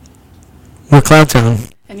We're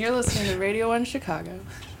Cloudtown. And you're listening to Radio 1 Chicago.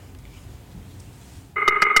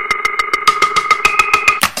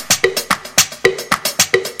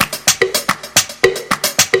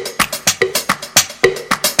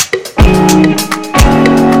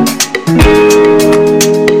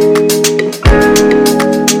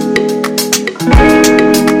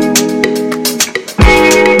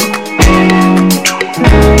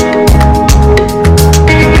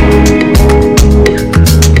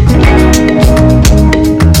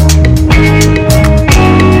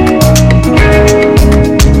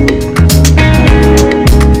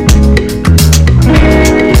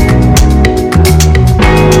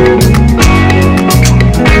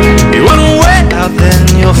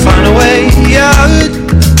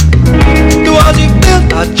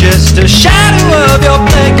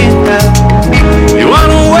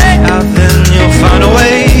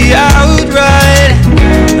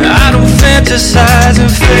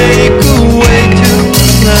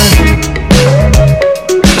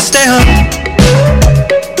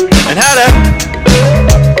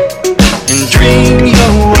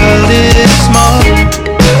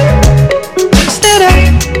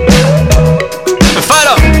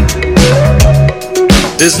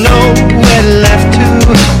 There's nowhere left to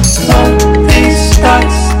hold these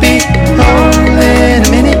thoughts be rolling. A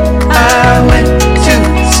minute I went to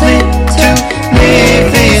sleep to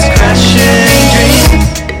leave these crashing dreams.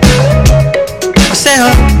 Stay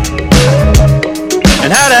home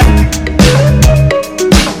and hide out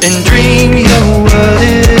and dream your world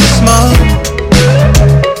is small.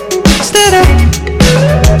 Stay down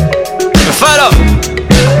and fight up.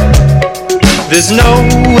 There's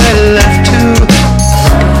nowhere left to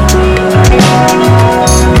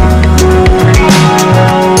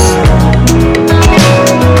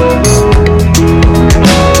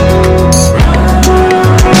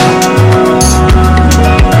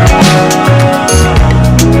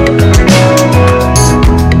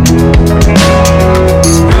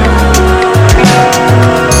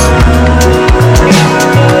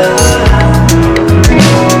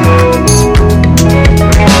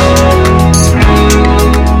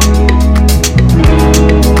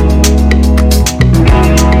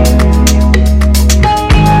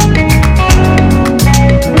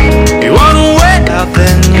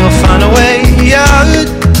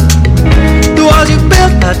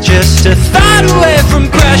just to find a way from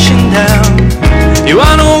crashing down. You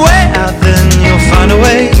want a way out, then you'll find a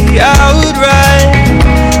way out, right?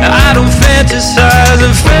 I don't fantasize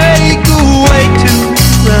and fake a way to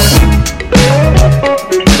run.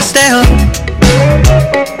 Stay home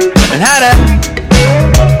and hide out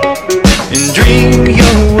and dream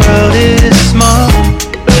your world is small.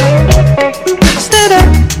 Stay down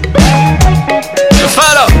and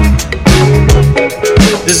fight up.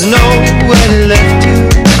 There's nowhere left to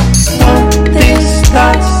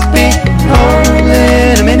thoughts be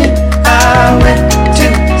rolling. A minute I went to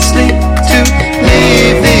sleep to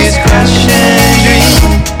leave these crashing dreams.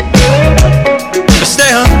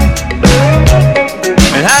 Stay home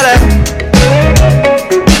and hide out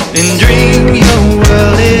and dream your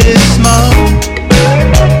world is small.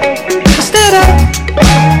 Stay down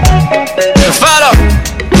and fight up.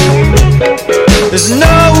 There's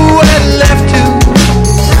nowhere left to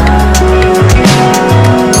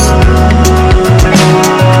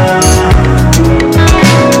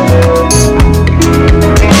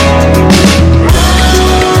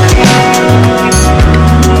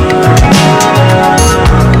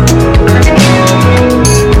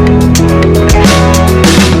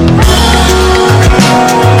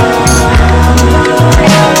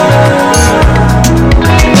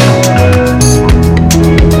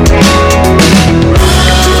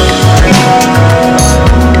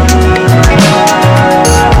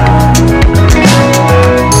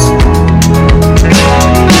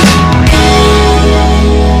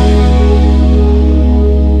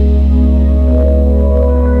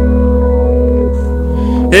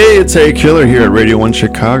It's A Killer here at Radio 1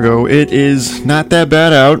 Chicago. It is not that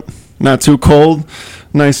bad out, not too cold,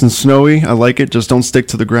 nice and snowy. I like it, just don't stick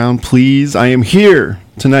to the ground, please. I am here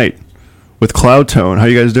tonight with Cloudtone. How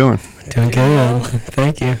you guys doing? Doing good.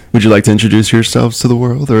 Thank you. Would you like to introduce yourselves to the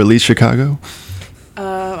world, or at least Chicago?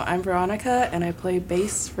 I'm Veronica, and I play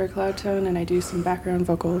bass for Cloudtone, and I do some background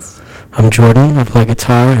vocals. I'm Jordan. I play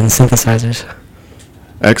guitar and synthesizers.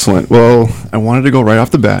 Excellent. Well, I wanted to go right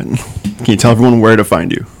off the bat. Can you tell everyone where to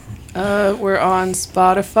find you? We're on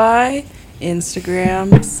Spotify, Instagram,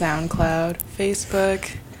 SoundCloud,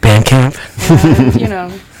 Facebook, Bandcamp.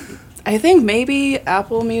 And, I think maybe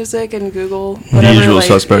Apple Music and Google. The usual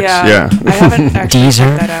suspects, yeah. I haven't actually Deezer.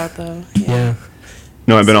 checked that out, though. Yeah.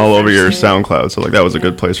 No, I've been all over your First name. SoundCloud, so like that was a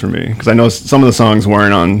good Yeah. place for me because I know some of the songs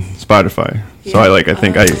weren't on Spotify. So Yeah. I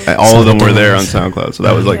think I all of them were there on Nice. SoundCloud. So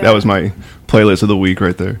that was Yeah. that was my playlist of the week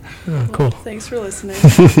right there. Oh, cool. Thanks for listening.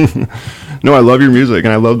 No, I love your music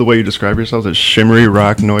and I love the way you describe yourself as shimmery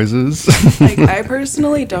rock noises. Like, I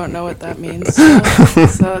personally don't know what that means,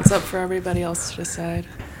 so it's up for everybody else to decide.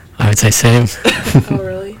 I would say same. Oh,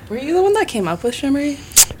 really? Were you the one that came up with shimmery?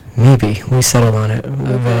 Maybe. We settled on it.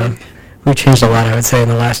 Okay. We've changed a lot, I would say, in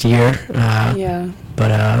the last year. Yeah.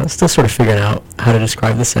 But still sort of figuring out how to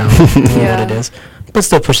describe the sound and Yeah. what it is. But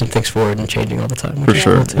still pushing things forward and changing all the time. For which is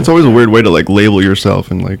sure. cool, too. It's always a weird way to like label yourself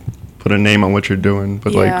and like put a name on what you're doing.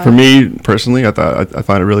 But like Yeah. for me personally, I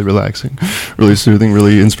find it really relaxing, really soothing,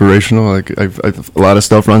 really inspirational. Like I've a lot of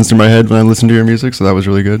stuff runs through my head when I listen to your music, so that was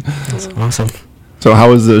really good. That's awesome. So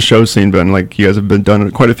how has the show scene been? Like you guys have been done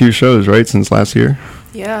quite a few shows, right, since last year?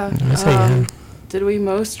 Yeah. I would say, yeah. Did we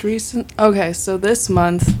most recent? Okay, so this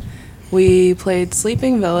month we played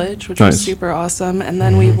Sleeping Village, which Nice. was super awesome, and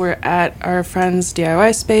then we were at our friend's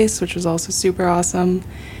DIY space, which was also super awesome,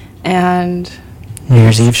 and New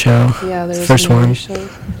Year's Eve show. yeah, there was First a New one. Year's show.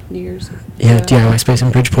 New Year's. Yeah, DIY space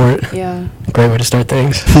in Bridgeport. Yeah. Great way to start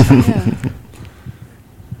things. Yeah.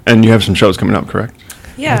 And you have some shows coming up, correct?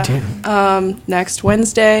 Yeah. do. Next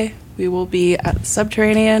Wednesday we will be at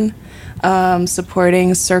Subterranean,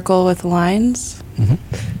 supporting Circle with Lines Hmm.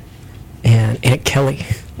 And Aunt Kelly.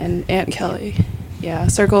 and Aunt Kelly. Yeah,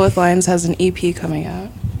 Circle with Lines has an EP coming out.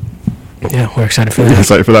 Yeah, we're excited for that.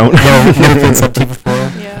 Excited for that one. Never been sub to before.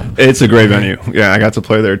 Yeah. It's a great venue. Yeah, I got to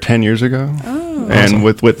play there 10 years ago. Oh. And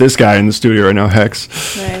with this guy in the studio right now, Hex.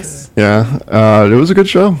 Nice. Yeah, it was a good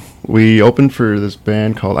show. We opened for this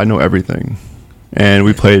band called I Know Everything, and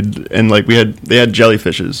we played, and like they had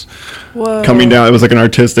jellyfishes Whoa. coming down. It was like an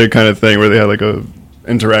artistic kind of thing where they had like a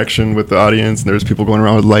interaction with the audience, and there was people going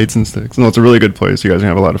around with lights and sticks. No, it's a really good place. You guys are gonna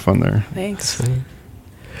have a lot of fun there. Thanks.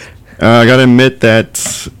 I gotta admit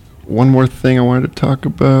that one more thing I wanted to talk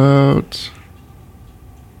about.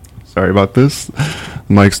 Sorry about this. The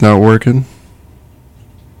mic's not working.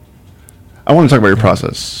 I want to talk about your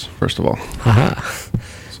process first of all. Haha.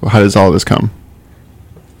 So how does all this come?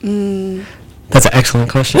 That's an excellent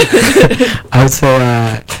question. I would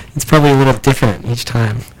say it's probably a little different each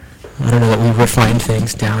time. I don't know that we've refined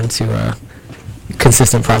things down to a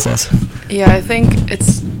consistent process. Yeah, I think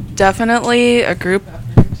it's definitely a group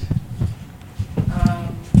effort.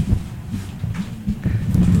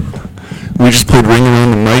 We just played Ring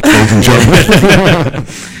Around the Mic, ladies and gentlemen.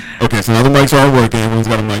 Okay, so now the mics are all working. Everyone's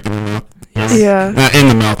got a mic in their mouth. Yeah. Not in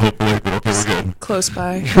the mouth, hopefully, but okay, we're good. Close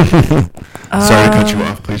by. Sorry to cut you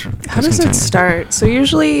off, please. How does it start? So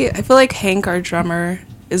usually, I feel like Hank, our drummer,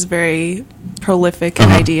 is very prolific in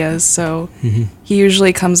Uh-huh. ideas. So he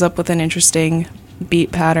usually comes up with an interesting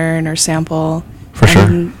beat pattern or sample. For sure.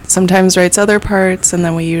 and sometimes writes other parts, and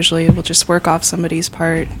then we usually will just work off somebody's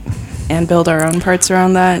part and build our own parts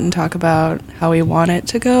around that and talk about how we want it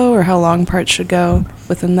to go or how long parts should go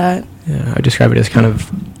within that. Yeah, I describe it as kind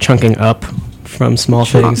of chunking up from small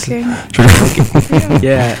things. Chunking.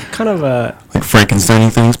 Yeah, kind of Like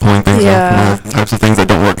Frankensteining things, pulling things Yeah. off, and all types of things that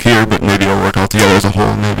don't work here, but maybe they'll work all together as a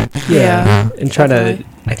whole, maybe. Yeah. and try to. definitely.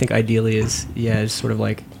 I think ideally is it's sort of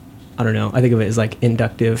like, I don't know. I think of it as like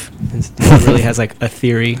inductive. It really has like a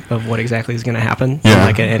theory of what exactly is going to happen. Yeah. And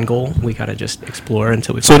like an end goal. We kind of just explore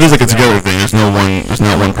until we. So it is like a figure out- together thing. There's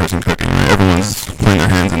not one person cooking, right? Everyone's putting their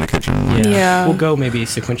hands in the kitchen. Yeah. Yeah. We'll go maybe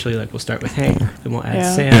sequentially. Like we'll start with Hank, then we'll add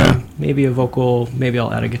Yeah. Sam, Yeah. maybe a vocal, maybe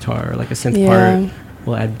I'll add a guitar, like a synth Yeah. part.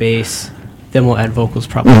 We'll add bass, then we'll add vocals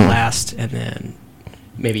probably Mhm. last, and then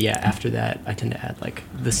maybe after that I tend to add like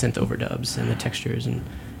the synth overdubs and the textures, and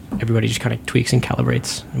everybody just kind of tweaks and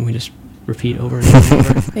calibrates, and we just repeat over and over. And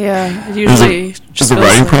over. Yeah, it usually Is just the feels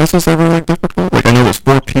writing like- process ever like difficult? Like I know there's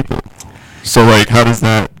 4 people, so like how does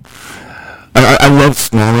that? I love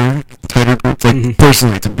smaller, tighter groups. Like Mhm.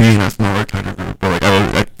 personally, to be in a smaller, tighter group, but like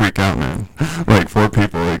I freak out, man. Like 4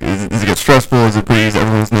 people, like does it get stressful? Is it pretty? Is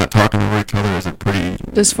everyone's not talking over each other? Is it pretty?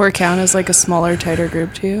 Does 4 count as like a smaller, tighter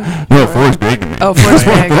group too? No, 4 is big to me. Oh, 4 is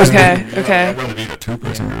big. Four is Okay, big. okay. I'd rather be in a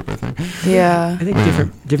 2-person group, I think. Yeah. I think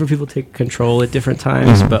different people take control at different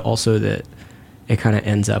times, Mhm. but also that it kind of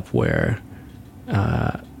ends up where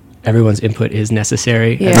everyone's input is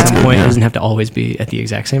necessary Yeah. at That's some good, point. yeah. It doesn't have to always be at the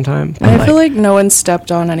exact same time. And I but, feel like no one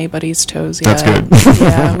stepped on anybody's toes yet. That's good.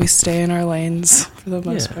 Yeah, we stay in our lanes for the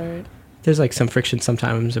most Yeah. part. there's like some friction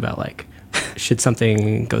sometimes about like should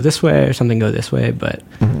something go this way or something go this way, but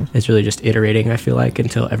Mhm. it's really just iterating, I feel like,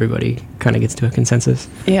 until everybody kind of gets to a consensus.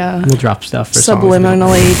 Yeah. We'll drop stuff for songs.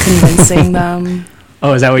 Subliminally convincing them.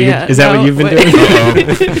 Oh, is that what Yeah, is that no, what you've been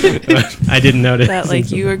what- doing? I didn't notice. that like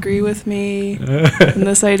you agree with me in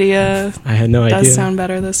this idea. I had no idea. Does sound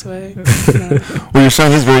better this way. No. Well, your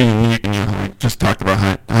song is very unique, and you just talked about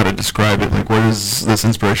how to describe it. Like, where does this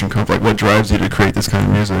inspiration come from? Like, what drives you to create this kind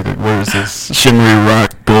of music? Like, where is this shimmery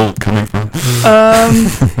rock gold coming from?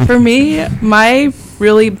 For me, my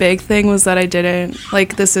really big thing was that I didn't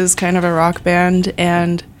like. This is kind of a rock band,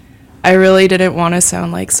 and I really didn't want to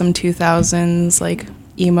sound like some 2000s like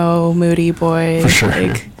emo moody boy For sure.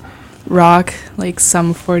 like rock like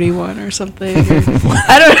Sum 41 or something.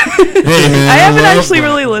 I don't. I haven't actually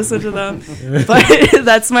really listened to them, but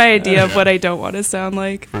that's my idea of what I don't want to sound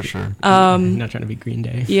like. For sure. I'm not trying to be Green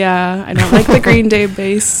Day. Yeah, I don't like the Green Day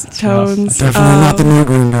bass tones. Definitely not the new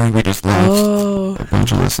Green Day. We just lost Oh. a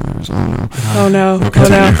bunch of listeners. Oh no. Oh no! Okay. Oh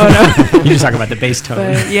no! Oh no! You just talk about the bass tone.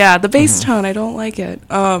 But yeah, the bass tone, I don't like it.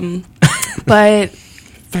 But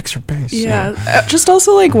Fix your bass. yeah, just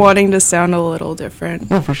also like wanting to sound a little different.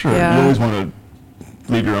 Well, for sure. Yeah. You always want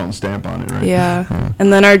to leave your own stamp on it, right? Yeah.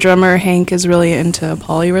 And then our drummer Hank is really into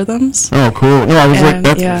polyrhythms. Oh, cool. No, I was like, And,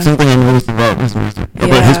 that's yeah. something I noticed about his music. About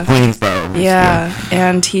Yeah. his playing style. Yeah,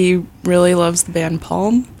 and he really loves the band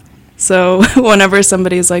Palm. So whenever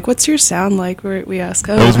somebody's like, "What's your sound like?" we ask,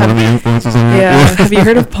 "Oh, That was one of have, the influences on it. yeah, have you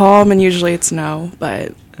heard of Palm?" And usually it's no,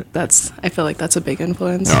 but I feel like that's a big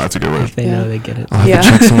influence. No, that's a good word. If they Yeah. know, they get it. I'll have Yeah. to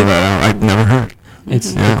check some of that out. I've never heard.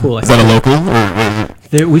 It's Yeah. cool. I Is that a think. local or what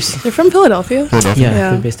is it? We've They're from Philadelphia. Philadelphia? yeah, Yeah.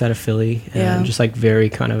 they're based out of Philly, and Yeah. just like very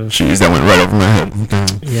kind of Jeez, that went right over my head. Okay.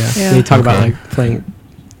 yeah. Yeah. They talk about Okay. like playing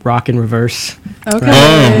rock in reverse. Okay.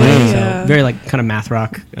 Oh, man. Yeah. So very like kind of math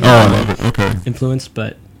rock Oh, I love it. Okay. influenced,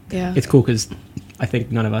 but Yeah. it's cool because I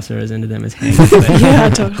think none of us are as into them as Hank. But Yeah,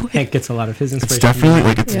 totally. Hank gets a lot of his It's inspiration. definitely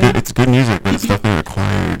like it's Yeah. good. It's good music, but it's definitely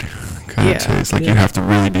acquired kind Yeah. of taste. Like Yeah. you have to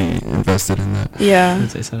really be invested in that. I Yeah.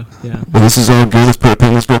 would say so. Yeah. Well, this is all good. Let's put a pin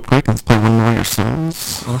in this real quick. Let's play one more of your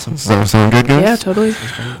songs. Awesome. Does that sound good, guys? Yeah, totally.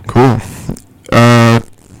 Cool.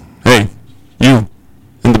 Hey, you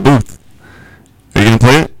in the booth. Are you gonna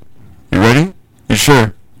play it? You ready? You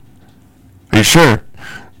sure? Are you sure?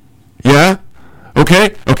 Yeah?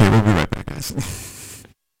 Okay? Okay, we'll be right back, guys.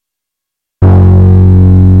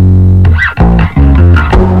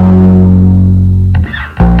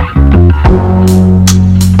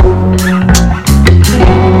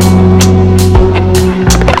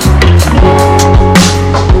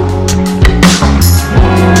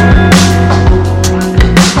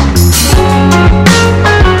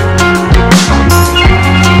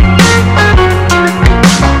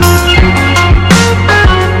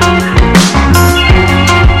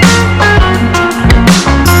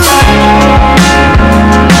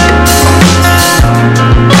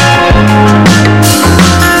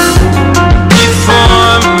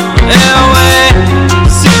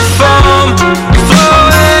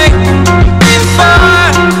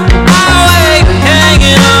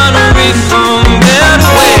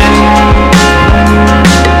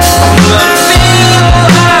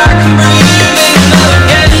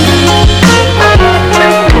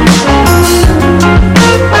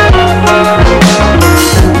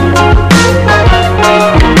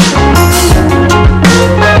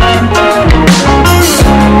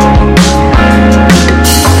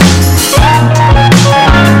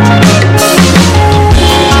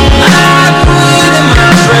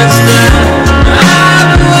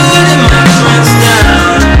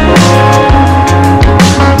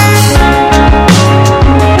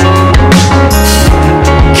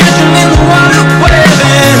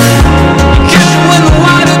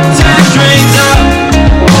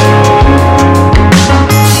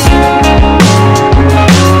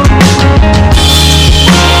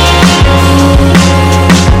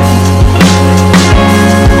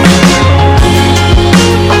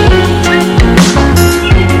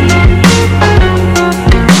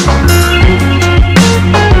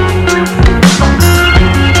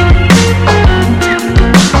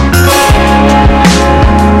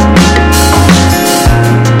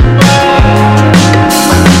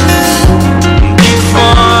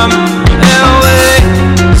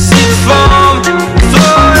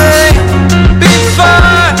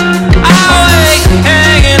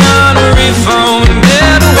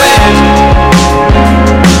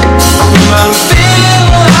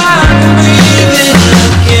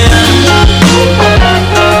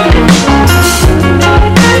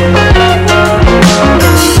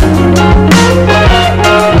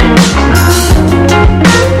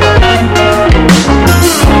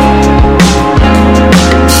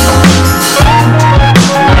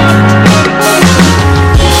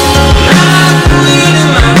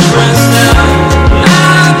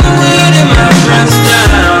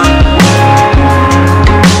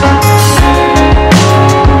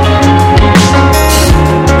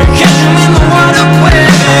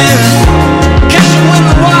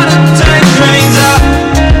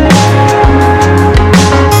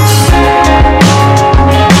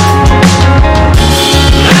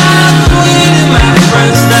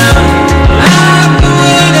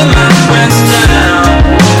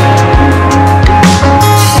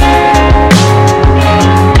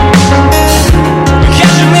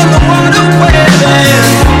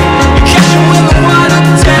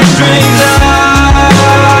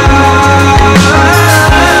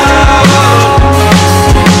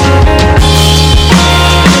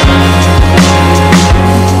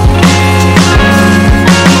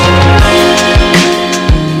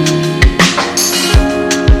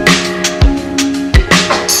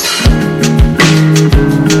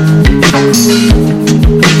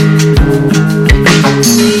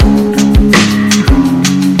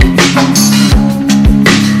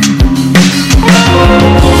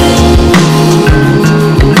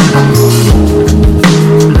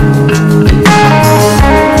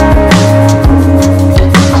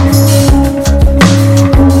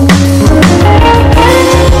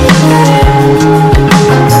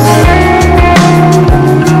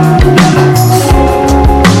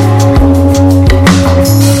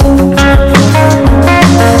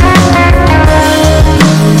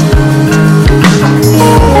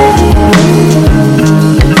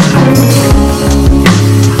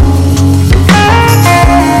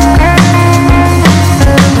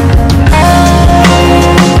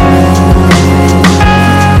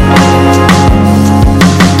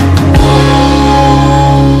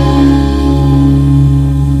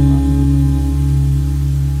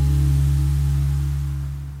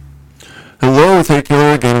 Hello, Take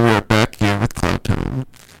Care again. We are back here with Cloudtown.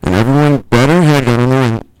 And everyone better head on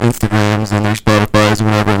their Instagrams and their Spotifys and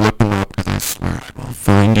whatever, look them up, because I swear I will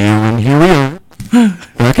find you. And here we are.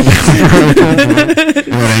 Back in the I'm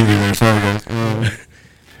not angry there, sorry guys.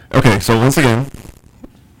 Okay, so once again,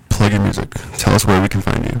 plug your music. Tell us where we can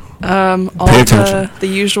find you. All Pay attention. the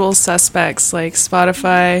usual suspects like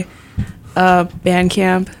Spotify,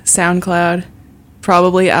 Bandcamp, SoundCloud,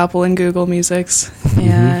 probably Apple and Google Musics,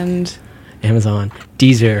 and Amazon,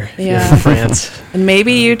 Deezer, Yeah. France. and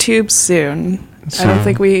maybe YouTube soon. I don't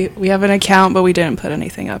think we have an account, but we didn't put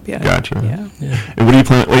anything up yet. Gotcha. Yeah. Yeah. And what do you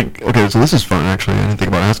plan? Like, okay, so this is fun actually. I didn't think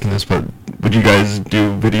about asking this, but would you guys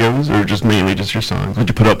do videos or just mainly just your songs? Would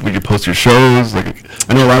you post your shows? Like,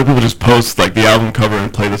 I know a lot of people just post like the album cover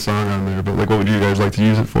and play the song on there, but like, what would you guys like to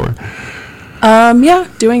use it for? Yeah,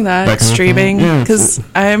 doing That that, kind of thing? streaming, Yeah, because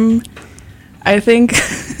I think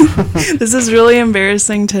this is really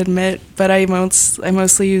embarrassing to admit, but I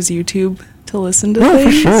mostly use YouTube to listen to Yeah, for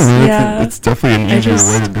things. sure, man. Yeah, It's definitely an I easier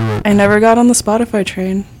just- way to do it. I never got on the Spotify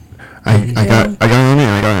train. I got on it. And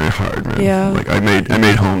I got on it hard, man. Yeah. Like I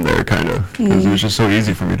made home there, kind of, because it was just so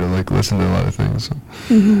easy for me to like listen to a lot of things. So.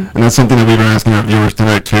 And that's something that we were asking our viewers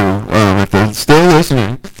tonight too. If they're still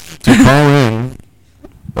listening, to call in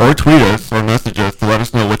or tweet us or message us to let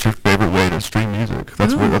us know what's your favorite way to stream music.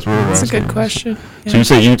 That's where we're That's a asking. good question. So you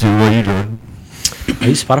say YouTube? What are you doing? I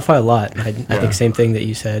use Spotify a lot. I Yeah. think same thing that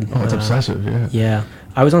you said. Oh, it's obsessive. Yeah. Yeah.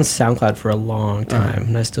 I was on SoundCloud for a long time,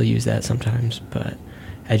 and I still use that sometimes, but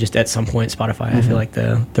I just, at some point, Spotify, I feel like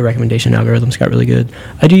the recommendation algorithms got really good.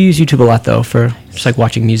 I do use YouTube a lot, though, for just, like,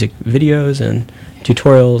 watching music videos and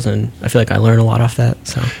tutorials, and I feel like I learn a lot off that,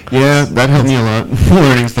 so. Yeah, that helped me a lot.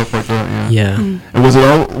 Learning stuff like that. Yeah. Yeah.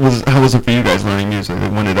 And how was it for you guys learning music?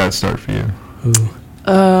 Like, when did that start for you?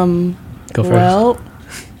 Ooh. Go first. Well,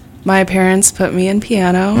 my parents put me in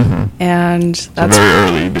piano, and So that's very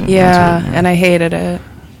early. You've been yeah, into it, and I hated it.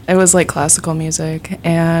 It was like classical music,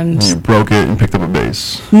 and You broke it and picked up a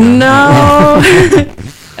bass. no.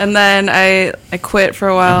 And then I quit for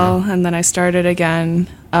a while, and then I started again,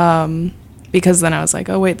 because then I was like,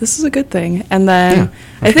 oh wait, this is a good thing. And then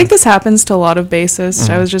I think this happens to a lot of bassists.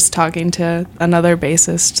 I was just talking to another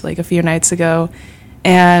bassist like a few nights ago,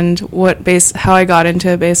 and how I got into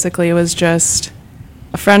it basically was just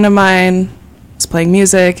a friend of mine was playing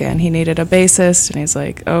music, and he needed a bassist, and he's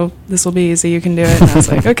like, oh, this will be easy, you can do it. And I was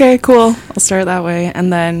like, okay, cool, I'll start that way.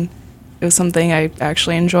 And then it was something I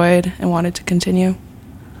actually enjoyed and wanted to continue.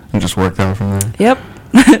 And just worked out from there. Yep,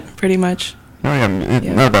 pretty much. No, yeah,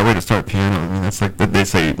 Yeah. not a bad way to start piano. I mean, that's like they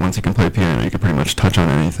say once you can play piano, you can pretty much touch on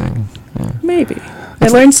anything. Yeah. Maybe. I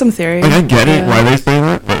learned some theory. Like, I get it Yeah. why they say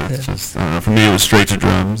that, but it's just, I don't know, for me it was straight to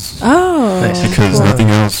drums. Oh, Nice. Because cool. nothing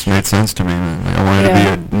else made sense to me. Like, I wanted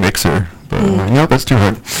Yeah. to be a mixer. But, no, that's too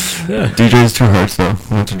hard. Yeah. DJ is too hard, so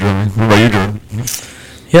I went to drumming. What about you, Jordan?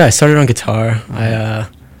 Yeah, I started on guitar. I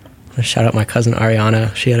want to shout out my cousin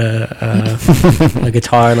Ariana. She had a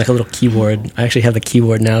guitar and like a little keyboard. I actually have the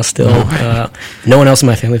keyboard now still. No one else in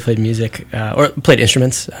my family played music or played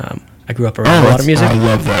instruments. I grew up around a lot of music. I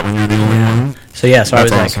love that when you're the only one. So yeah, so I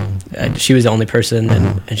was That's like, awesome. she was the only person,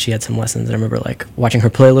 and she had some lessons. And I remember like watching her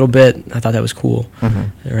play a little bit. I thought that was cool.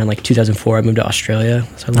 Around like 2004, I moved to Australia,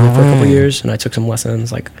 so I lived there for a couple years, and I took some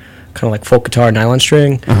lessons, like kind of like folk guitar, nylon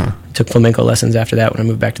string. Took flamenco lessons after that when I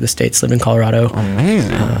moved back to the States. Lived in Colorado.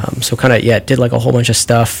 Amazing. So kind of did like a whole bunch of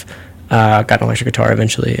stuff. Got an electric guitar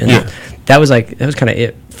eventually, and Yeah. that was kind of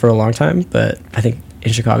it for a long time. But I think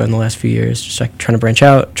in Chicago in the last few years, just like trying to branch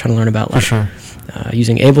out, trying to learn about like sure.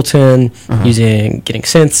 using Ableton, getting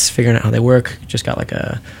synths, figuring out how they work. Just got like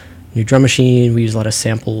a new drum machine. We use a lot of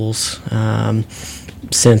samples.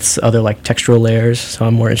 synths, other like textural layers. So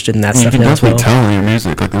I'm more interested in that You stuff can now as well. definitely tell in your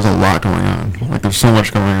music, like there's a lot going on. Like there's so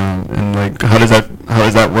much going on, and like how does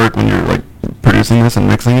that work when you're like producing this and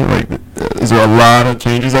mixing it? Like, is there a lot of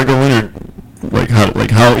changes that go in, or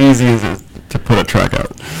like how easy is it to put a track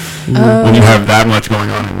out when you have that much going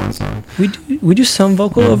on in one song? We do some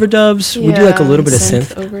vocal overdubs. We do like a little bit of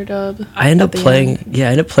synth. overdub. I end up at the playing end.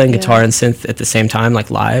 guitar Yeah. and synth at the same time,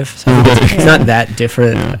 like live. So I think it's not that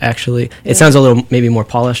different actually. It sounds a little maybe more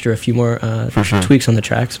polished or a few more For sure. tweaks on the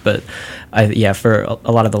tracks, but for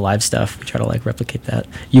a lot of the live stuff, we try to like replicate that.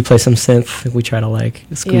 You play some synth, we try to like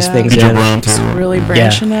squeeze Yeah. things You jump in. around too. It's really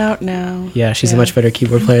branching out now. Yeah, she's a much better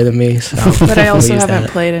keyboard player than me. So But I we'll also use haven't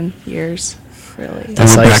that. played in years, really.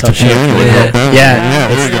 That's And we're like back to some shit. piano. Yeah. Yeah,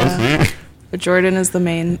 there we Yeah. go. See? But Jordan is the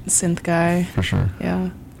main synth guy. For sure. Yeah.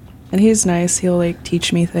 And he's nice. He'll like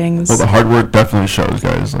teach me things. Well, the hard work definitely shows,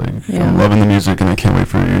 guys. Like, Yeah. I'm loving the music, and I can't wait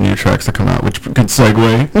for your new tracks to come out, which could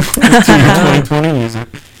segue to your 2020 music.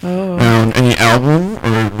 Oh. Any album, or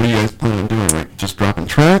what do you guys plan on doing? Like, just dropping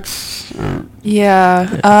tracks? Or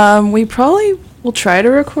Yeah. We probably will try to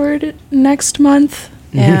record it next month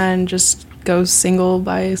and just go single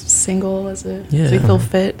by single as we Yeah. feel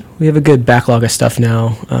fit. We have a good backlog of stuff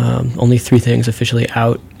now. Only 3 things officially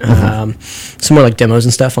out. Some more like demos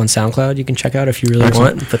and stuff on SoundCloud you can check out if you really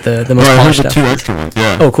Excellent. want. But the most I heard polished the stuff. 2 extra ones,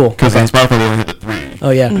 yeah. Oh, cool. Because Okay. on Spotify they only had the 3. Oh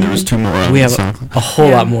yeah, And there was 2 more on we have SoundCloud. a whole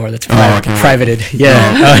Yeah. lot more that's Oh, I can't wait. privated.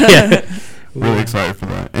 Yeah. Oh, yeah. Really excited for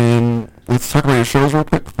that. And let's talk about your shows real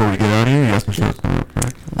quick before we get out of here. You got some shows coming up,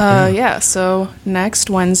 correct? Yeah, so next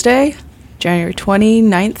Wednesday, January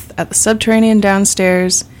 29th at the Subterranean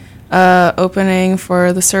downstairs, opening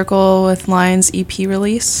for the Circle with Lines EP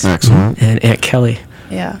release. Excellent. And Aunt Kelly.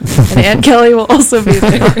 Yeah. And Aunt Kelly will also be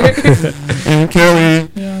there. And Kelly,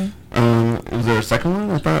 Yeah. is there a second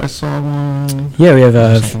one? I thought I saw one. Yeah, we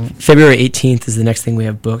have February 18th is the next thing we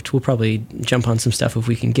have booked. We'll probably jump on some stuff if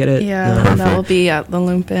we can get it. Yeah, Perfect. that will be at the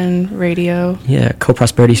Lumpen Radio. Yeah,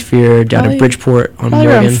 Co-Prosperity Sphere down Probably- in Bridgeport on Probably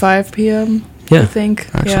around Morgan. 5 p.m., Yeah. I think.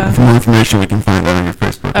 Excellent. Yeah. For more information, we can find that on your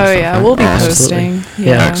Facebook. and Oh, stuff, yeah, right? we'll be Awesome. posting. Yeah.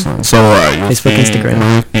 Yeah. Excellent. So you'll Facebook, see Instagram.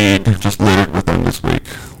 my feed just littered with them this week,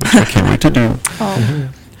 which I can't wait to do. Oh.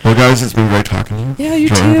 Well, guys, it's been great talking to you. Yeah, you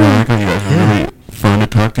Jordan, too. Veronica, you guys are really fun to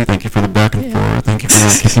talk to. Thank you for the back and forth. Thank you for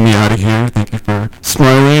not kicking me out of here. Thank you for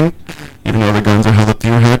smiling, even though the guns are held up to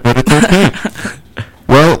your head, but it's okay.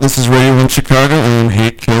 Well, this is Radio 1 Chicago. I am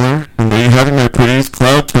Hate Killer, and there you have it, my prettiest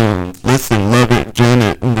cloud tones. Listen, love it,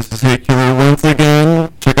 Janet, and this is Hate Killer once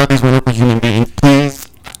again. Check out these wonderful human beings, please.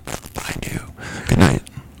 I'll find you. Good night.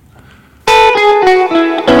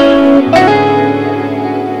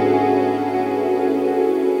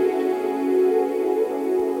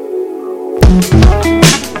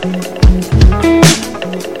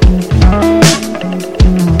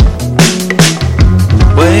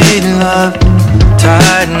 Waiting love,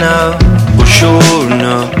 tighten up, well sure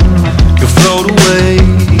enough, you'll float away.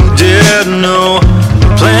 Didn't know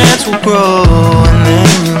the plants will grow